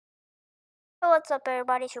So what's up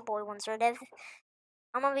everybody, it's your boy Dev.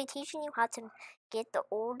 I'm gonna be teaching you how to get the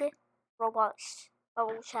old Roblox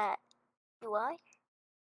bubble chat UI.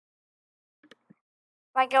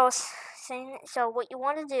 Like I was saying, so what you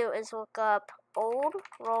want to do is look up old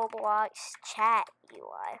Roblox chat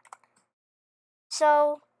UI.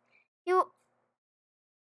 So you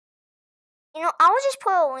know I will just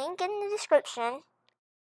put a link in the description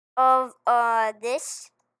of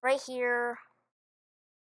this right here.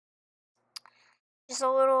 Just a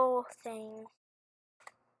little thing.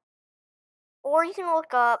 Or you can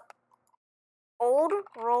look up old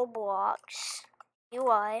Roblox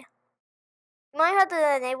UI. You might have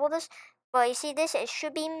to enable this, but you see this, it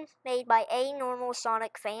should be made by a normal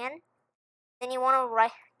Sonic fan. Then you want to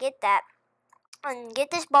get that and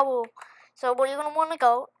get this bubble. So what you're going to want to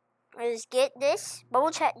go is get this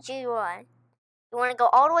bubble chat GUI. You want to go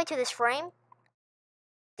all the way to this frame.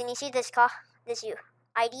 Then you see this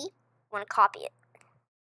ID. You want to copy it.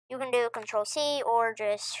 You can do Control C or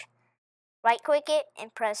just right click it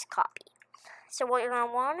and press copy. So what you're going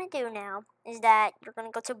to want to do now is that you're going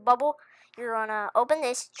to go to bubble. You're going to open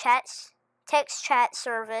this text chat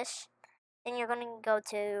service. Then you're going to go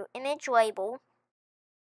to image label.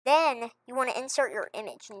 Then you want to insert your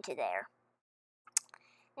image into there.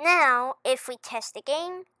 Now, if we test the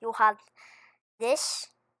game, you'll have this.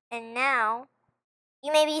 And now,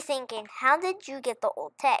 you may be thinking, how did you get the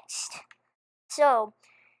old text? So,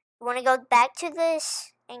 you want to go back to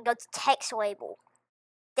this and go to text label.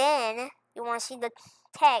 Then, you want to see the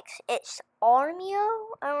text. It's Armio.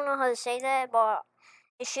 I don't know how to say that, but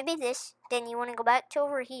it should be this. Then you want to go back to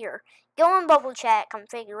over here. Go on bubble chat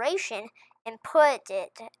configuration and put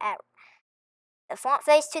it at the font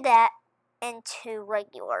face to that and to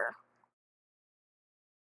regular.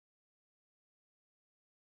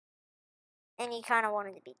 And you kind of want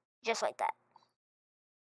it to be just like that.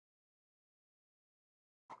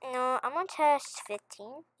 No, I'm going to test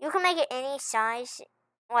 15. You can make it any size,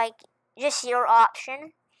 like just your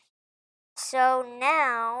option. So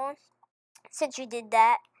now, since you did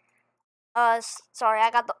that, sorry, I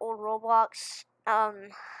got the old Roblox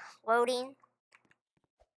loading.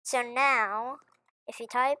 So now, if you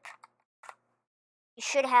type, you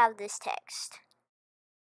should have this text.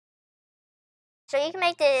 So you can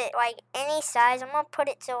make it like any size. I'm gonna put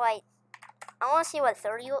it to like, I want to see what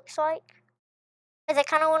 30 looks like. Because I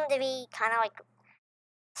kind of want it to be kind of like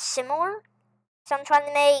similar. So I'm trying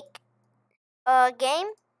to make a game.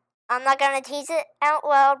 I'm not gonna tease it out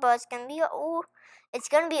loud, but it's gonna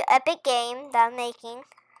be an epic game that I'm making.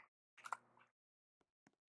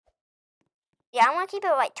 Yeah, I'm gonna keep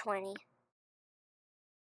it like 20.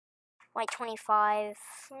 Like 25.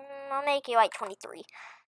 I'll make it like 23.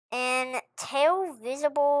 And tail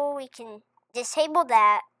visible, we can disable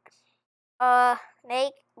that.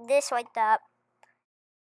 Make this like that.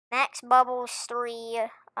 Max bubbles 3.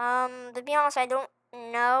 To be honest, I don't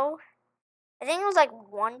know. I think it was like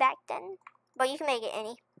 1 back then, but you can make it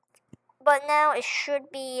any. But now it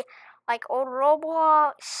should be like old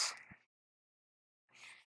Roblox.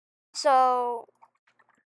 So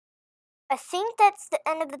I think that's the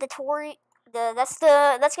end of the tutorial. That's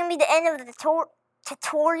gonna be the end of the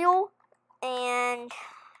tutorial. And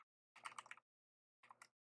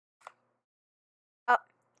let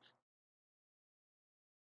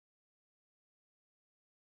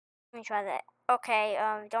me try that. Okay,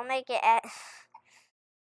 don't make it at.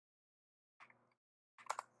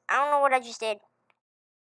 I don't know what I just did.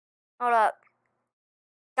 Hold up.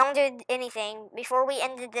 Don't do anything before we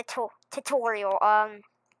end the tutorial. Let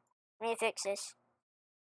me fix this.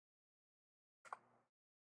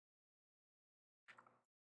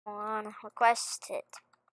 On request it.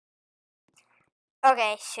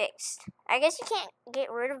 Okay, fixed. I guess you can't get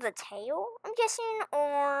rid of the tail, I'm guessing,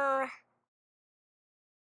 or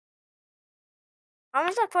I'm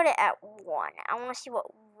just gonna put it at 1. I want to see what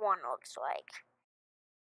 1 looks like.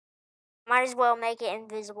 Might as well make it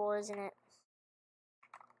invisible, isn't it?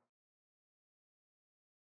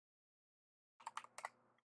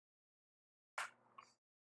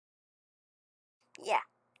 Yeah.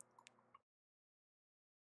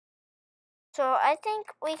 So I think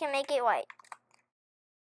we can make it like,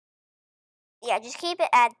 yeah, just keep it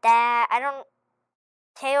at that. I don't,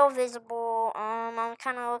 tail visible. I'm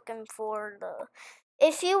kind of looking for the,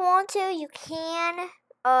 if you want to, you can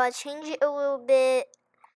change it a little bit,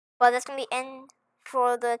 but that's gonna be end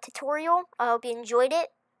for the tutorial. I hope you enjoyed it.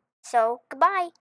 So goodbye.